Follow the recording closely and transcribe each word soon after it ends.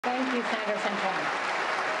Thank you, Senator Santorum.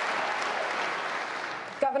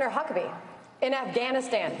 Governor Huckabee, in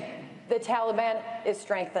Afghanistan, the Taliban is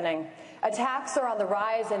strengthening. Attacks are on the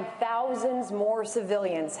rise and thousands more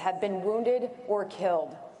civilians have been wounded or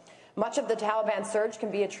killed. Much of the Taliban surge can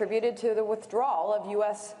be attributed to the withdrawal of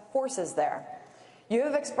U.S. forces there. You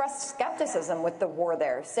have expressed skepticism with the war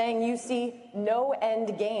there, saying you see no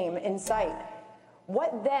end game in sight.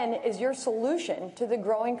 What then is your solution to the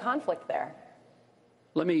growing conflict there?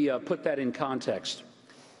 Let me put that in context.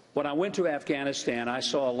 When I went to Afghanistan, I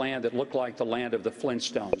saw a land that looked like the land of the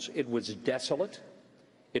Flintstones. It was desolate,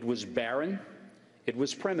 it was barren, it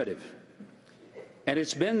was primitive. And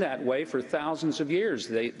it's been that way for thousands of years.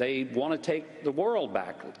 They want to take the world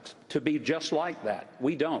back to be just like that.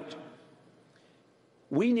 We don't.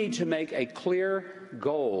 We need to make a clear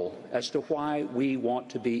goal as to why we want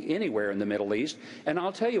to be anywhere in the Middle East. And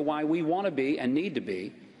I'll tell you why we want to be and need to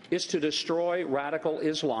be, is to destroy radical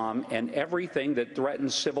Islam and everything that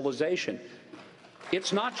threatens civilization.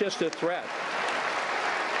 It's not just a threat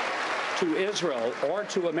to Israel or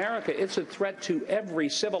to America. It's a threat to every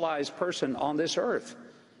civilized person on this earth.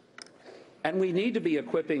 And we need to be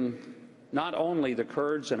equipping not only the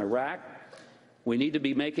Kurds in Iraq, we need to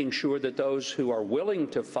be making sure that those who are willing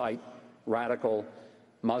to fight radical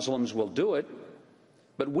Muslims will do it,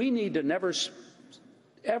 but we need to never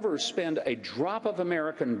ever spend a drop of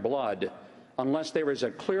American blood unless there is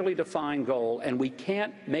a clearly defined goal, and we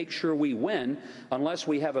can't make sure we win unless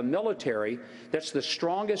we have a military that's the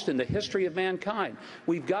strongest in the history of mankind.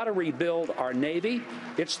 We've got to rebuild our Navy.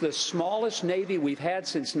 It's the smallest Navy we've had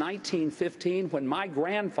since 1915, when my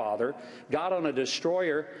grandfather got on a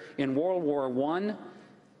destroyer in World War I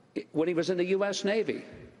when he was in the U.S. Navy.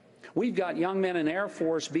 We've got young men in Air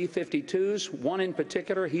Force B-52s, one in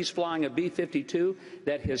particular, he's flying a B-52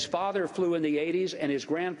 that his father flew in the 80s and his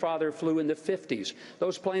grandfather flew in the 50s.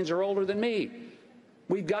 Those planes are older than me.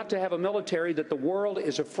 We've got to have a military that the world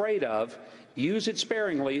is afraid of. Use it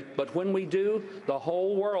sparingly, but when we do, the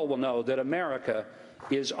whole world will know that America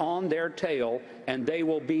is on their tail, and they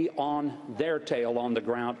will be on their tail on the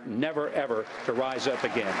ground, never, ever to rise up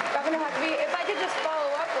again. Governor Huckabee, if I could just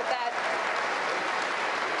follow up with that.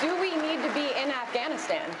 Do we need to be in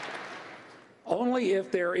Afghanistan? Only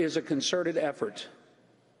if there is a concerted effort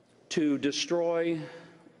to destroy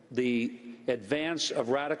the advance of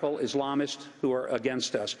radical Islamists who are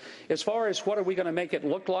against us. As far as what are we going to make it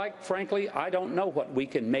look like, frankly, I don't know what we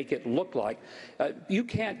can make it look like. You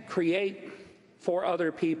can't create for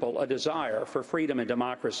other people a desire for freedom and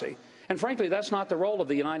democracy. And frankly, that's not the role of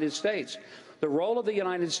the United States. The role of the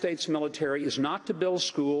United States military is not to build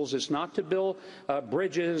schools, it's not to build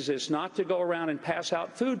bridges, it's not to go around and pass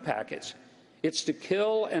out food packets. It's to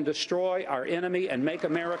kill and destroy our enemy and make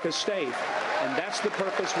America safe. And that's the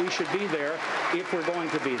purpose we should be there if we're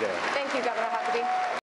going to be there. Thank you, Governor Huckabee.